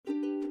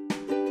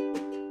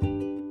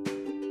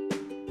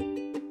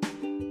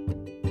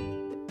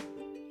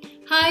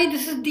Hi,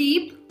 this is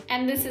Deep.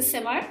 And this is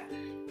Simar.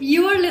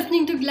 You are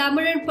listening to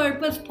Glamour and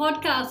Purpose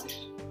podcast.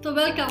 So,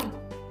 welcome.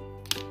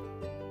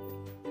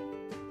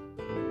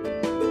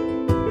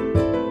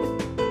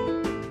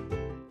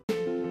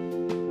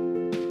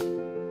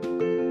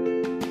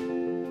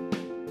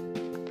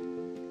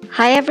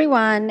 Hi,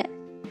 everyone.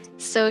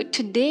 So,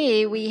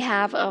 today we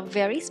have a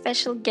very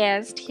special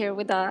guest here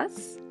with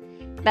us.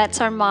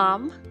 That's our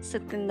mom,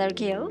 Satinder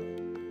Gill.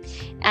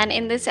 And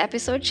in this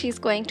episode, she's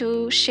going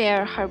to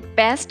share her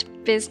best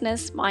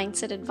business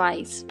mindset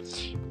advice.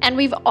 And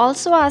we've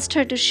also asked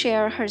her to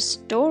share her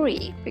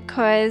story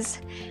because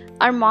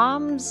our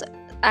moms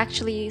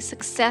actually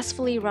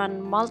successfully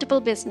run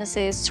multiple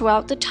businesses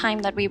throughout the time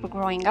that we were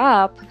growing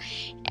up,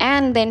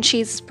 and then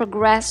she's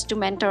progressed to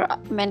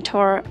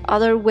mentor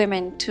other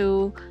women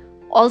to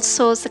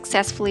also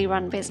successfully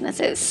run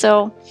businesses.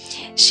 So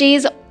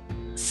she's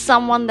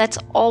someone that's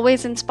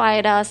always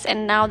inspired us,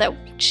 and now that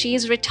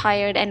she's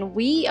retired and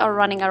we are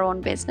running our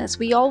own business,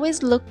 we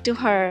always look to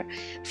her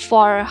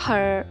for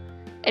her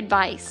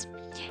advice.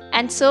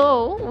 And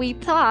so we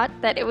thought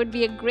that it would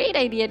be a great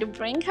idea to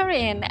bring her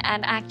in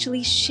and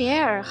actually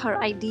share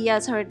her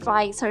ideas, her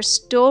advice, her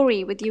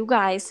story with you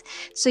guys,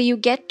 so you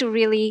get to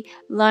really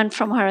learn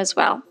from her as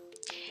well.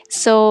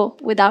 So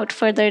without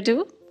further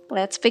ado,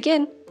 let's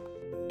begin.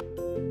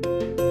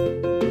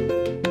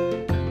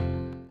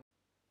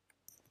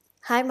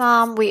 Hi,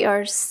 Mom. We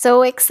are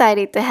so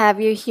excited to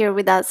have you here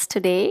with us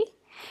today.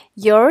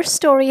 Your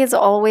story has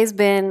always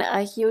been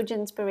a huge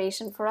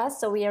inspiration for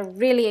us, so we are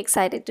really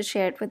excited to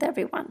share it with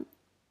everyone.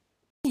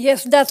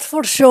 Yes, that's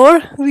for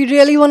sure. We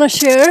really want to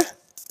share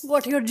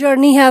what your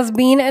journey has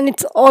been, and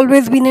it's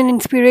always been an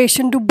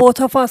inspiration to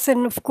both of us,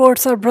 and of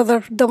course, our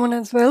brother Daman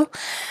as well.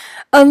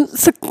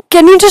 So,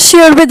 can you just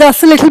share with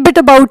us a little bit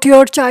about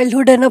your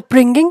childhood and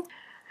upbringing?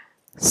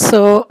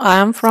 So I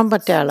am from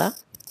Patiala.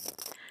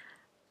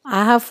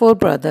 I have four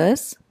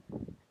brothers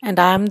and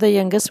I am the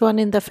youngest one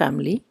in the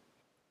family.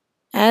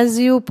 As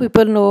you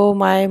people know,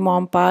 my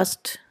mom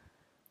passed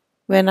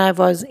when I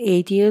was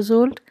 8 years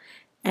old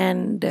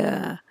and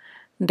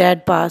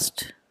dad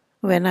passed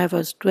when I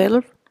was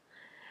 12.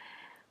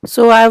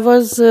 So I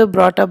was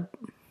brought up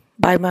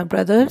by my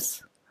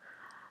brothers.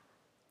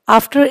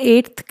 After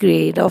 8th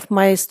grade of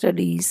my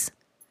studies,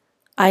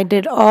 I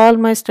did all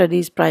my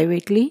studies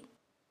privately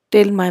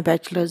till my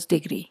bachelor's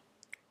degree.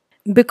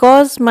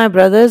 Because my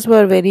brothers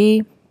were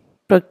very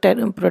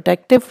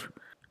protective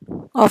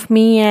of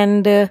me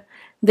and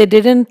they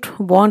didn't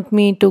want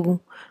me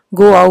to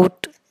go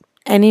out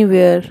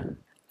anywhere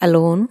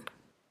alone.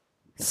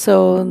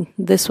 So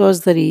this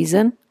was the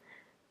reason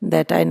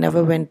that I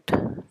never went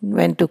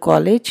to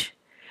college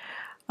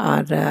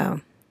or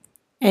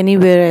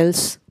anywhere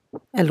else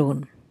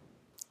alone.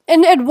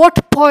 And at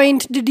what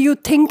point did you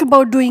think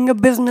about doing a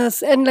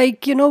business? And,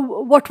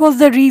 what was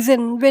the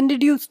reason? When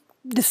did you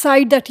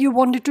decide that you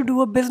wanted to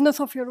do a business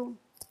of your own?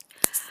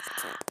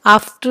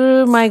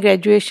 After my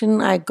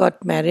graduation, I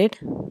got married,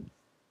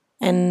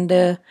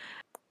 and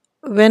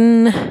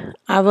when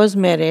I was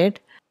married,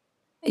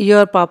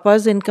 your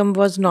papa's income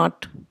was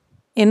not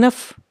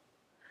enough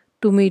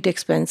to meet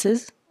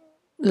expenses,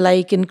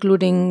 like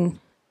including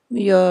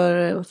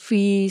your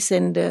fees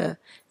and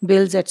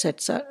bills,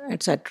 etc.,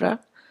 etc.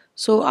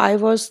 So I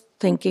was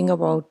thinking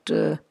about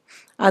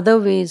other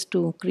ways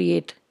to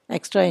create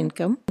extra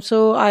income.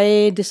 So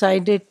I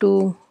decided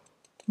to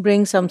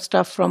bring some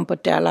stuff from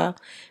Patiala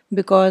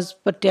because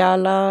there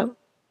are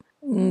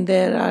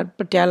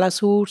Patiala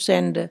suits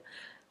and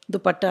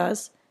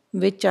dupattas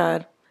which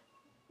are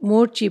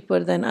more cheaper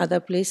than other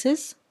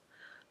places.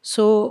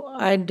 So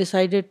I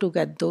decided to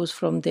get those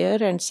from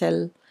there and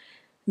sell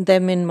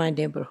them in my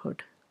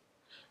neighborhood.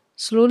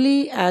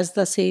 Slowly, as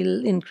the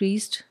sale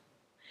increased,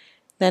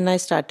 then I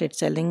started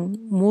selling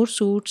more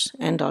suits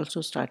and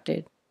also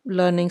started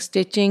learning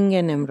stitching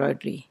and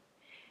embroidery.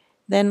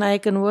 Then I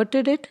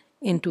converted it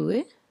into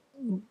a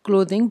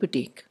clothing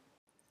boutique.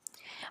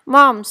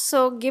 Mom,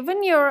 so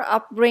given your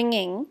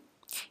upbringing,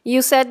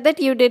 you said that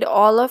you did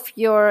all of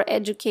your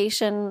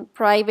education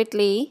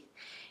privately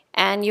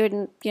and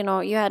you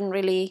hadn't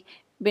really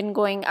been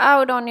going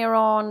out on your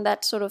own,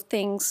 that sort of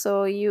thing.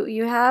 So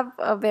you have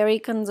a very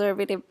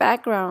conservative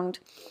background.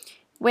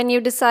 When you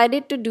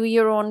decided to do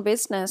your own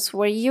business,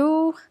 did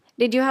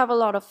you have a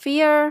lot of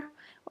fear,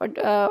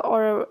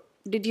 or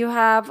did you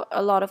have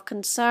a lot of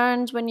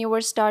concerns when you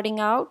were starting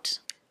out?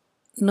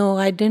 No,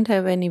 I didn't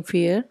have any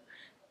fear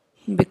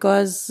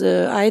because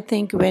I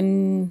think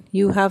when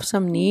you have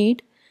some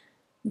need,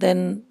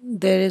 then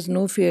there is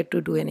no fear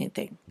to do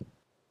anything.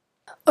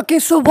 Okay,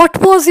 so what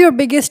was your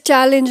biggest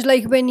challenge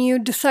like when you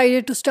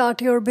decided to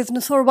start your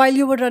business or while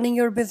you were running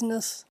your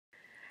business?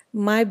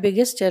 My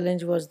biggest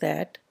challenge was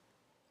that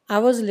I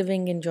was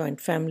living in joint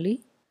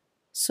family,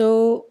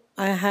 so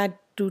I had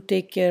to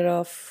take care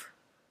of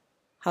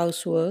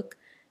housework,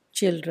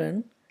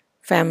 children,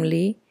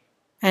 family,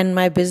 and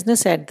my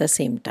business at the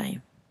same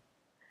time.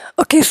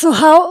 Okay, so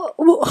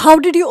how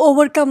did you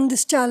overcome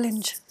this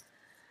challenge?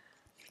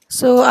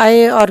 So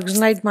I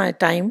organized my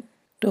time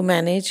to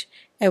manage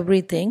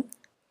everything,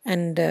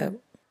 and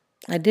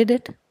I did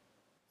it.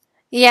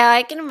 Yeah,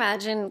 I can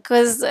imagine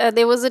because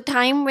there was a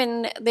time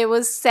when there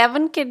was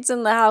 7 kids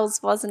in the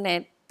house, wasn't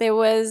it? There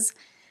was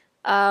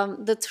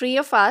the three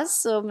of us,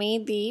 so me,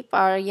 Deep,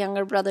 our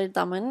younger brother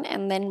Daman,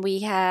 and then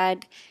we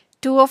had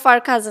two of our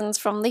cousins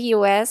from the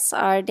US,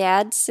 our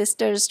dad's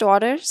sister's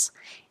daughters,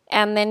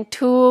 and then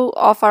two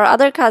of our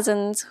other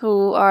cousins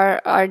who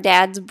are our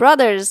dad's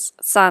brother's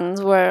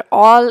sons were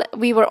all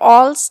we were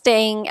all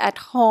staying at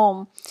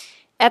home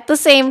at the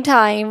same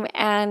time,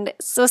 and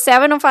so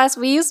 7 of us,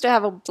 we used to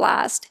have a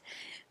blast.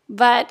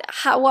 But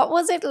what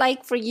was it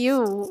like for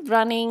you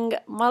running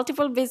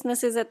multiple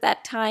businesses at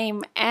that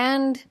time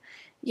and,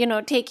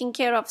 taking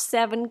care of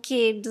 7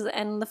 kids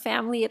and the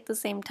family at the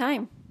same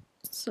time?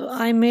 So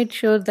I made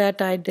sure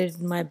that I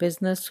did my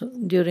business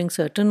during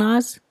certain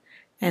hours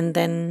and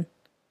then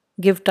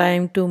give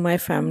time to my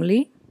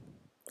family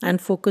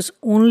and focus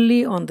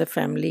only on the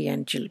family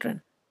and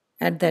children.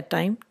 At that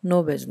time,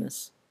 no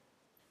business.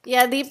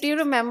 Yeah, Deep, do you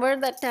remember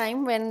that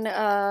time when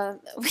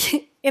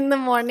in the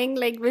morning,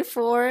 like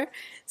before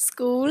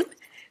school,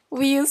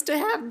 we used to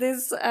have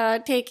this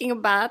taking a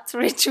bath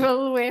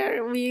ritual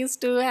where we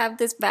used to have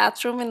this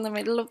bathroom in the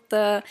middle of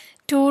the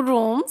two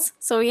rooms.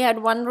 So we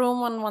had one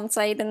room on one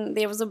side, and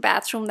there was a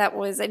bathroom that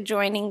was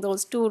adjoining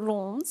those two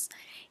rooms.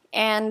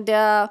 And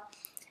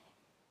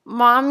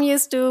mom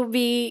used to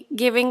be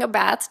giving a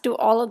bath to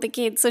all of the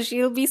kids. So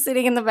she'll be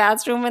sitting in the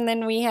bathroom, and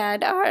then we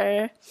had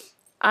our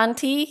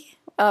auntie,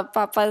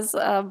 Papa's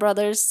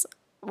brother's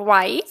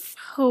wife,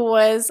 who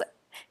was,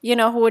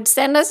 who would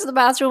send us to the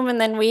bathroom, and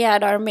then we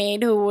had our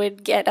maid who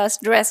would get us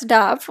dressed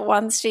up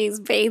once she's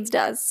bathed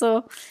us.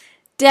 So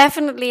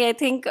definitely, I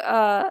think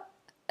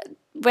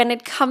when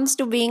it comes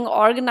to being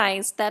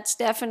organized, that's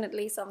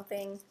definitely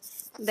something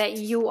that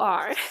you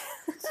are.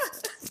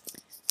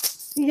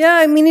 Yeah,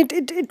 I mean,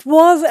 it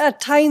was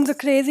at times a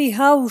crazy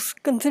house,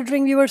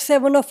 considering we were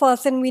 7 of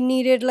us and we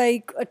needed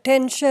like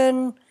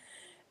attention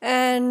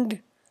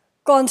and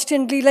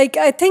constantly. Like,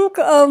 I think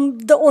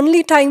the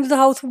only times the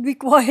house would be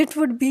quiet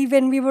would be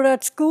when we were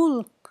at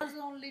school. Was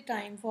the only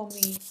time for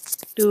me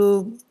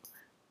to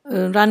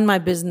run my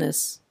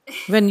business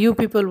when you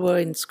people were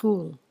in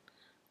school.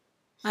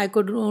 I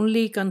could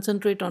only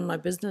concentrate on my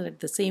business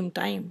at the same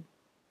time.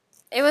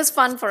 It was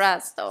fun for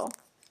us, though,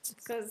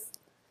 because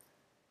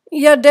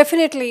Yeah,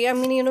 definitely. I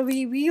mean,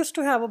 we used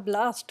to have a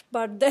blast,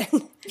 but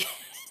then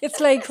it's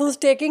like who's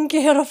taking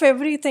care of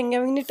everything? I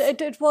mean,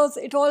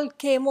 it all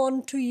came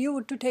on to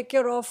you to take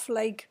care of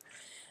like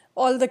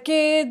all the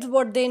kids,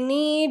 what they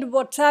need,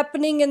 what's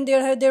happening, and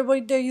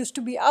there used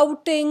to be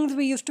outings.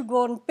 We used to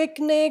go on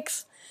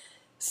picnics.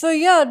 So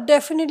yeah,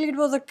 definitely it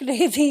was a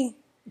crazy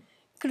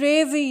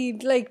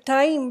like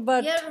time. yeah,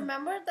 But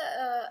remember the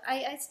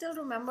I still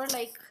remember,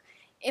 like,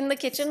 in the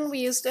kitchen we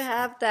used to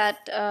have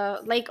that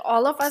like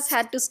all of us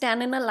had to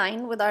stand in a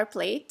line with our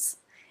plates,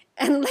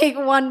 and like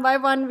one by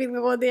one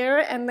we'll go there,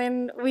 and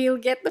then we'll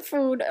get the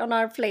food on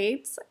our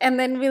plates, and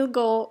then we'll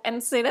go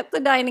and sit at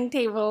the dining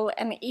table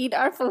and eat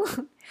our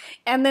food.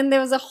 And then there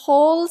was a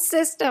whole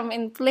system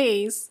in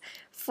place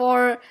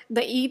for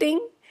the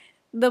eating,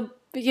 the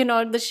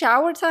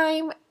shower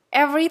time,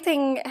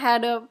 everything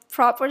had a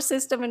proper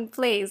system in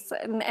place,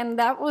 and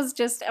that was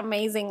just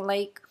amazing.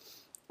 Like,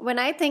 when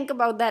I think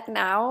about that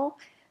now,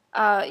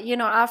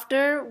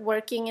 after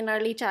working in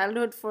early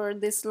childhood for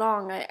this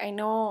long, I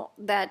know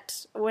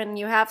that when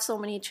you have so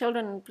many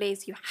children in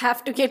place, you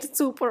have to get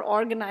super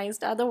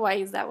organized.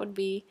 Otherwise, that would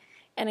be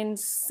an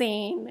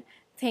insane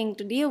thing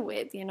to deal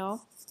with.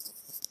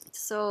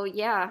 So,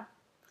 yeah,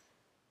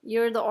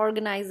 you're the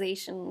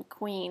organization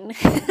queen.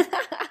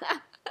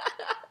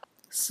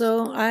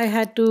 So I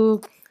had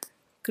to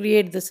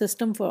create the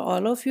system for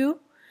all of you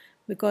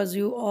because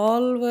you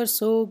all were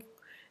so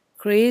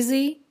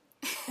crazy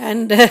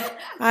and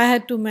I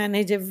had to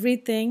manage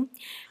everything.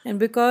 And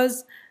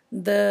because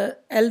the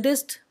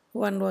eldest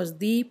one was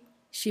Deep,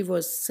 she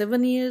was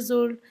 7 years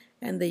old,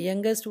 and the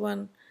youngest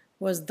one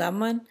was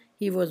Daman,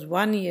 he was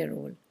 1 year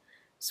old.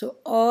 So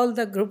all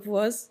the group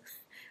was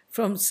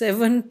from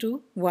 7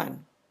 to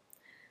 1.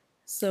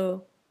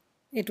 So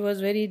it was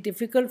very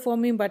difficult for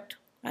me, but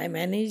I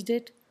managed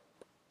it.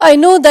 I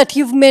know that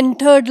you've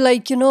mentored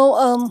like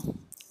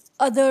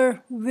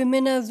other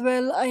women as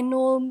well. I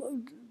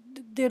know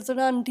there's an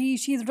auntie,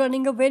 she's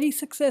running a very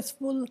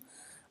successful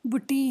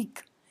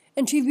boutique,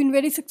 and she's been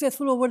very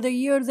successful over the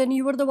years, and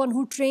you were the one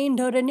who trained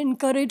her and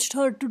encouraged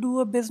her to do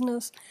a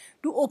business,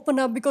 to open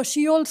up, because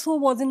she also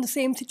was in the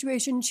same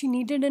situation. She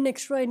needed an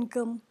extra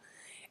income,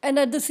 and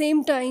at the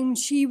same time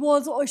she's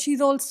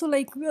also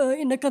like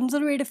in a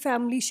conservative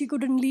family. She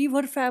couldn't leave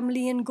her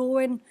family and go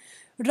and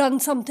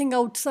run something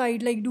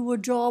outside, like do a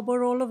job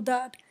or all of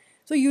that.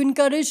 So you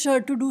encouraged her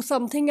to do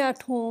something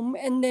at home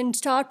and then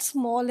start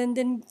small and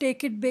then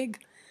take it big.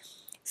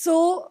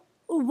 So,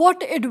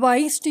 what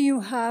advice do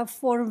you have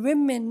for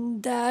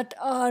women that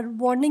are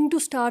wanting to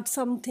start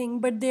something,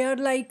 but they are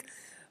like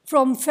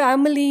from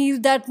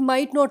families that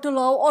might not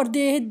allow, or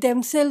they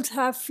themselves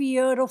have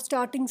fear of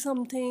starting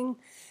something?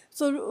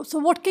 So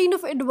what kind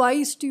of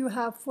advice do you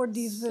have for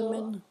these So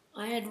women?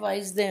 I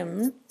advise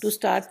them to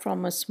start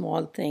from a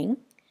small thing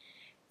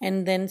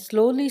and then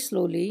slowly,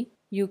 slowly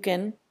you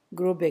can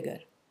grow bigger.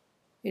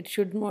 It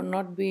should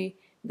not be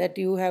that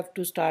you have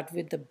to start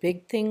with the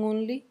big thing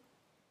only.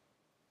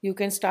 You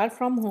can start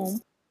from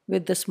home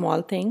with the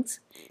small things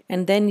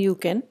and then you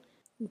can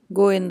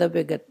go in the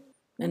bigger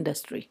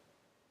industry.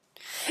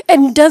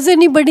 And does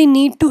anybody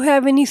need to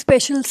have any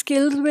special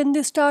skills when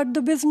they start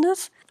the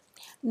business?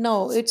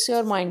 No, it's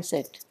your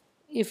mindset.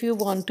 If you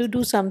want to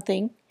do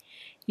something,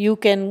 you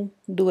can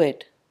do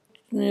it.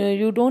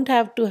 You don't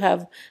have to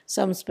have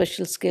some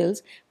special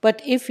skills,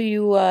 but if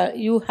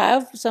you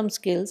have some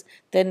skills,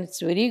 then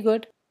it's very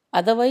good.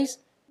 Otherwise,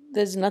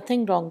 there's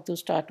nothing wrong to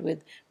start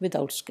with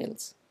without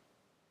skills.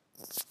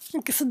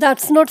 Okay, so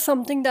that's not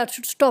something that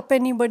should stop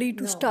anybody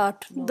to No,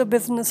 start no, the no, no,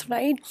 business, no.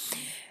 right?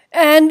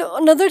 And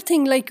another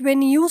thing, like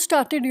when you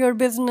started your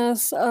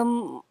business,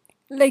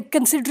 like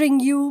considering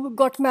you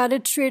got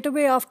married straight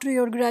away after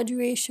your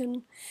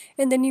graduation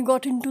and then you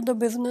got into the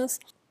business,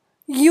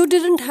 you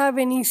didn't have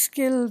any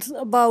skills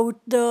about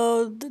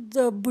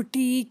the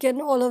boutique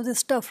and all of this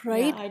stuff, Yeah,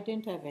 right? I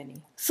didn't have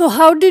any. So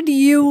how did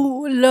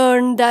you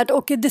learn that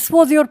okay, this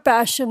was your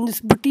passion, this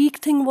boutique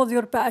thing was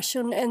your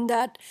passion, and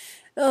that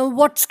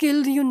what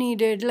skills you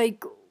needed?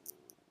 Like,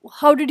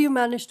 how did you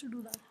manage to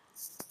do that?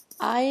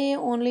 I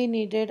only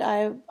needed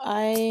I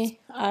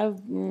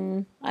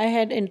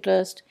had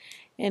interest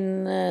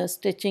in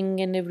stitching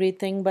and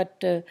everything,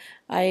 but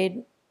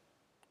I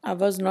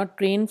was not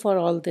trained for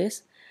all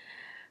this.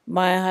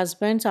 My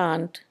husband's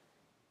aunt,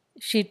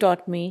 she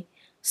taught me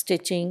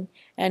stitching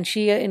and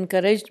she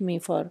encouraged me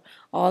for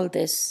all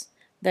this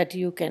that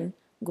you can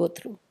go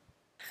through.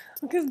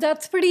 Because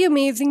that's pretty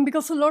amazing.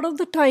 Because a lot of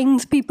the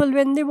times, people,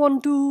 when they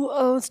want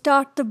to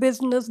start the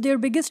business, their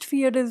biggest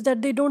fear is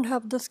that they don't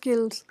have the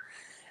skills,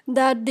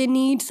 that they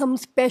need some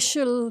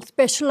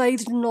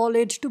specialized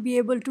knowledge to be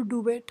able to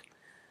do it.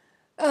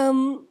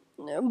 um,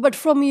 but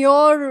from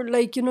your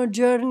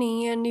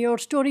journey and your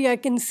story, I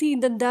can see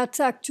that that's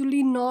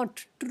actually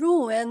not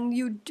true.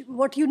 And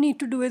what you need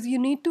to do is you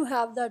need to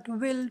have that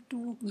will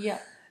to Yeah.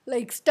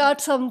 like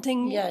start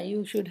something. Yeah,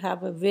 you should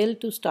have a will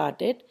to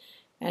start it,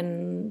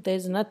 and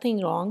there's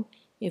nothing wrong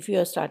if you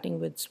are starting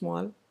with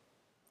small.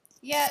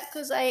 Yeah,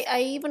 because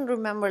I even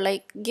remember,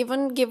 like,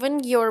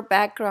 given your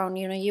background,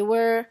 you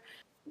were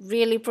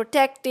really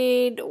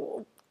protected,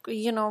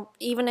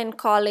 even in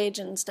college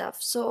and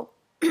stuff. So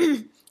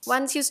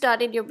once you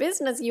started your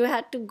business, you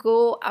had to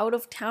go out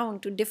of town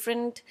to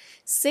different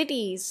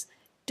cities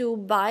to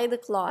buy the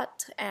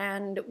cloth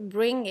and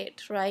bring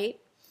it, right?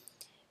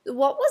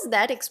 What was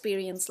that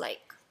experience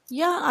like?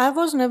 Yeah, I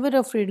was never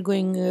afraid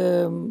going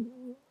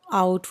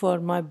out for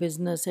my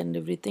business and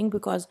everything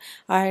because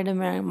I had a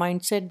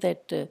mindset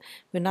that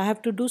when I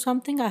have to do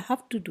something, I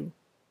have to do.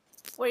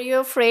 Were you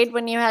afraid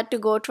when you had to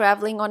go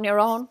traveling on your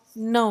own?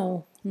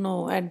 No,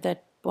 no, at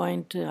that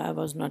point, I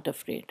was not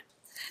afraid.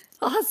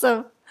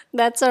 Awesome.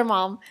 That's our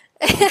mom.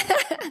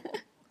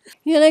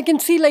 Yeah, and I can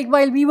see, like,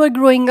 while we were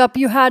growing up,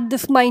 you had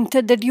this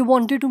mindset that you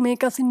wanted to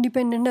make us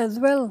independent as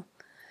well.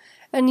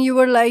 And you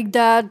were like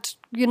that,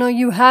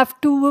 you have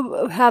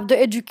to have the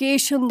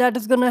education that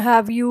is going to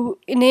have you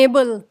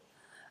enable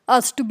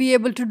us to be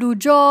able to do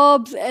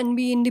jobs and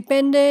be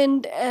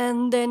independent.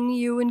 And then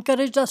you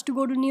encouraged us to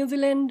go to New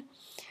Zealand.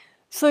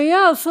 So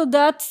yeah, so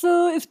that's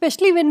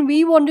especially when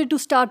we wanted to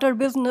start our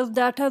business,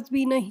 that has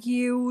been a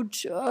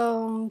huge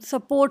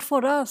support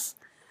for us.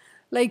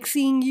 Like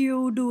seeing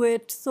you do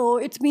it, so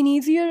it's been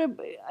easier.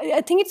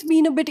 I think it's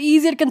been a bit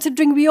easier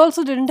considering we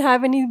also didn't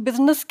have any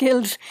business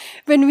skills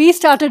when we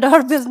started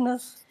our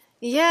business.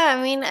 Yeah,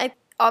 I mean, I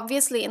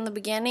obviously in the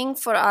beginning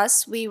for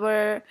us, we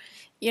were,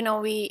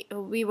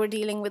 we were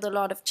dealing with a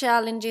lot of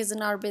challenges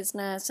in our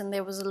business, and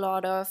there was a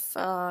lot of,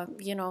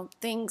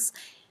 things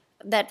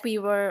that we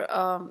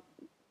were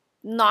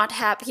not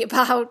happy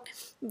about.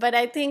 But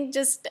I think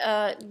just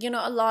a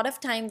lot of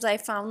times I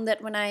found that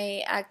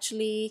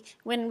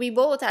when we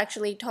both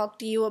actually talked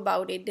to you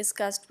about it,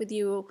 discussed with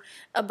you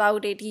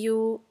about it,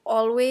 you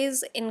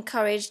always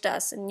encouraged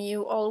us, and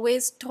you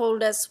always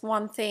told us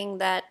one thing,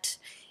 that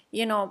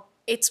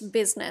it's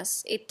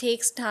business, it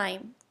takes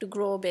time to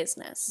grow a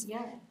business.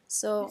 Yeah,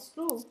 So it's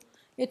true.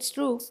 It's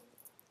true.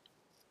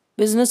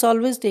 Business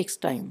always takes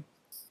time.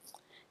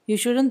 You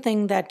shouldn't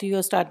think that you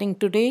are starting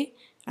today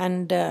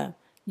and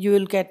you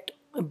will get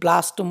a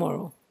blast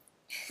tomorrow.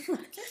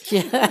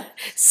 Yeah.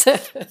 So,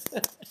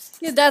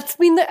 Yeah, that's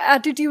been the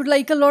attitude.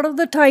 Like a lot of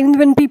the times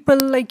when people,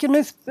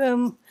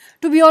 to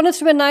be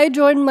honest, when I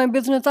joined my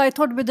business, I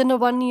thought within a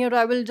 1 year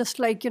I will just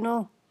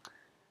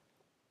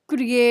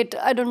create,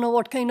 I don't know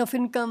what kind of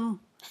income,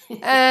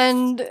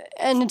 and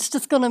it's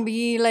just gonna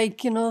be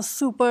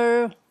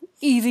super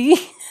easy.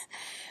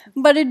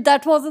 But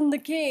that wasn't the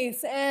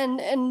case.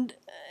 And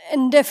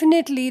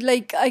definitely,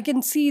 like, I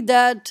can see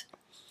that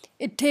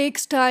it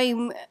takes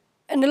time.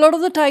 And a lot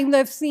of the times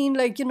I've seen,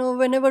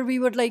 whenever we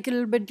were like a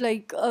little bit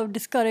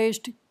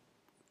discouraged,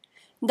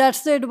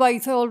 that's the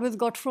advice I always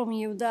got from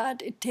you,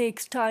 that it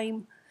takes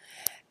time.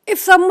 If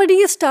somebody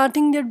is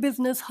starting their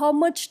business, how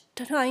much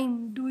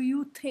time do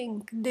you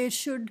think they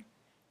should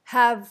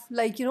have?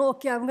 Like,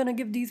 okay, I'm going to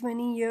give these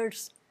many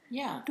years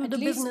Yeah, to the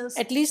business.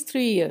 at least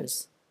 3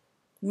 years,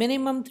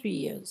 minimum 3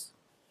 years.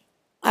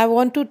 I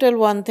want to tell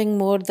one thing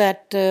more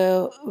that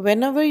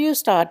whenever you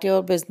start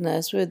your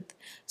business with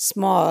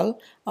small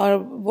or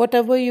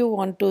whatever you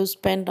want to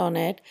spend on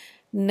it,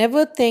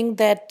 never think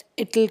that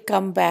it will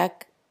come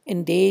back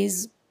in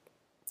days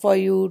for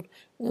you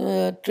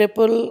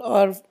triple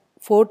or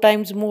four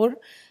times more.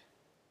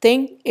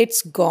 Think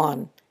it's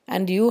gone,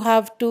 and you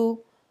have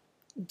to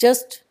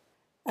just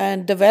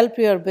develop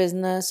your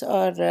business,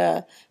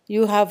 or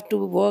you have to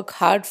work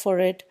hard for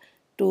it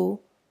to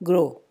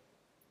grow.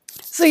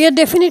 So yeah,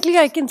 definitely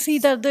I can see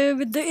that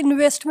with the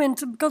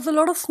investments, because a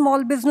lot of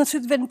small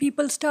businesses, when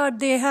people start,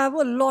 they have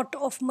a lot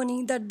of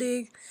money that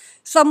they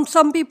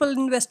some people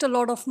invest a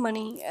lot of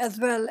money as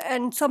well,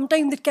 and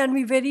sometimes it can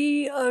be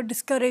very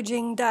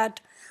discouraging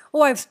that,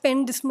 oh, I've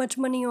spent this much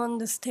money on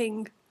this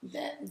thing.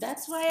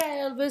 That's why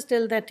I always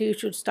tell that you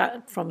should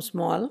start from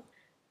small,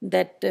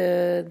 that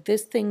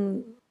this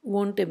thing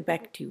won't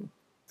impact you.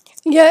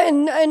 Yeah,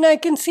 and I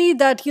can see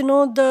that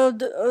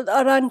the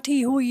our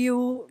auntie who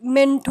you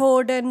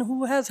mentored and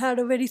who has had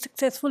a very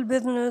successful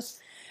business.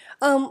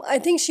 I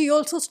think she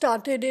also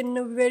started in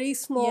a very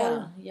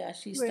small Yeah,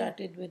 she way.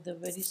 started with a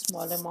very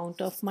small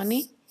amount of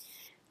money,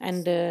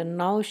 and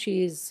now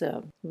she is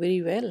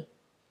very well.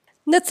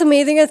 That's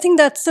amazing. I think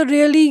that's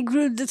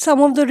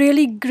some of the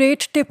really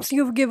great tips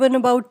you've given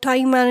about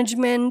time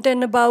management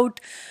and about,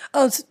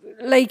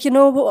 like,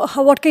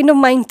 what kind of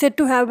mindset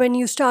to have when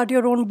you start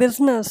your own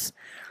business.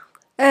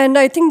 And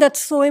I think that's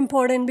so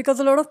important because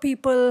a lot of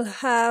people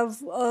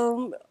have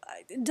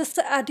just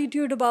the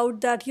attitude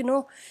about that,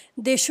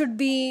 they should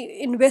be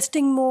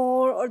investing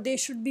more, or they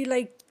should be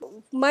like,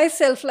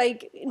 myself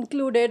like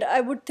included,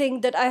 I would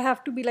think that I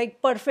have to be like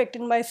perfect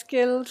in my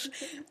skills,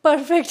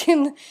 perfect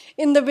in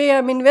the way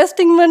I'm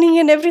investing money,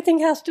 and everything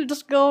has to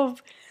just go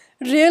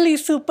really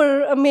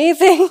super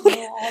amazing.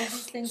 No, all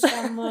these things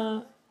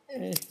come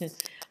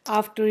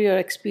after your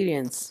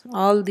experience.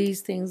 All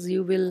these things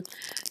you will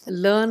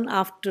learn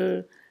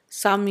after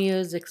some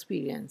years'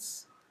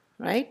 experience,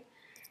 right?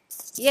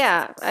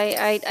 Yeah,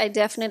 I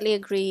definitely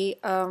agree.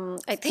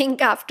 I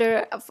think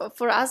after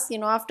for us,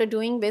 after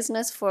doing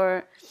business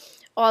for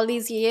all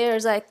these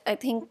years, I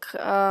think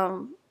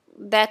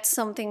that's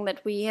something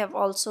that we have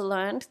also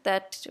learned,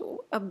 that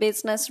a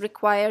business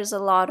requires a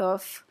lot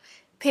of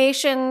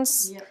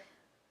patience,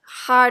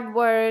 hard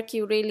work.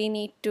 You really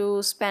need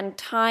to spend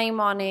time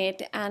on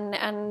it,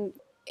 and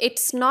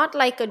it's not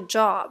like a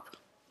job,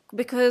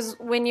 because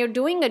when you're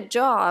doing a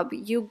job,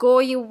 you go,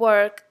 you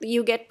work,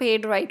 you get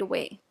paid right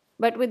away.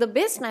 But with a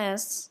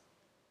business,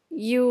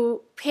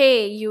 you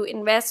pay, you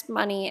invest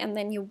money, and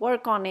then you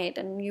work on it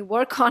and you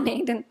work on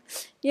it, and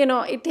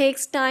it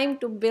takes time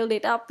to build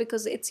it up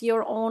because it's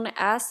your own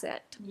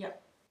asset.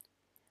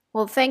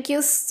 Well, thank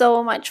you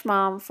so much,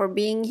 Mom, for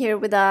being here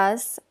with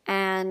us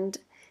and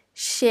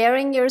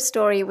sharing your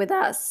story with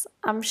us.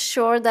 I'm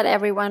sure that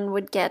everyone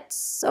would get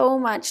so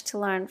much to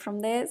learn from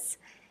this,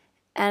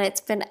 and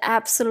it's been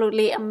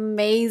absolutely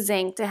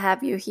amazing to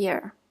have you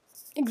here.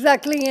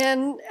 Exactly,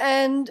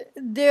 and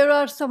there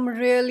are some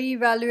really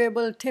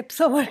valuable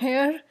tips over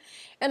here,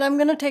 and I'm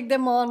gonna take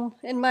them on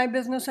in my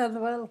business as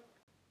well.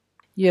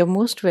 You're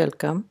most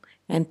welcome,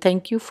 and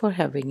thank you for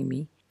having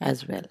me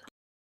as well.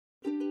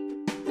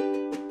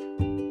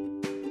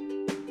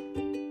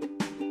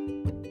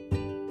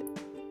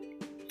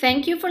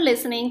 Thank you for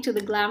listening to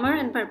the Glamour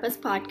and Purpose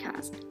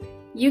podcast.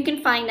 You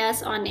can find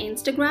us on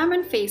Instagram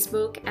and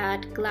Facebook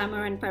at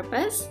Glamour and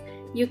Purpose.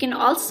 You can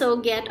also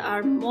get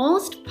our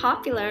most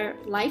popular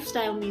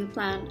lifestyle meal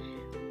plan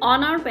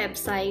on our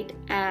website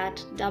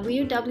at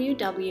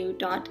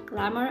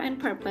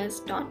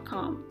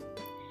www.glamourandpurpose.com.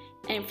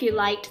 And if you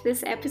liked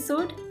this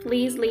episode,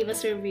 please leave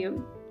us a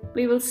review.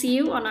 We will see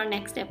you on our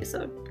next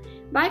episode.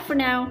 Bye for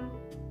now.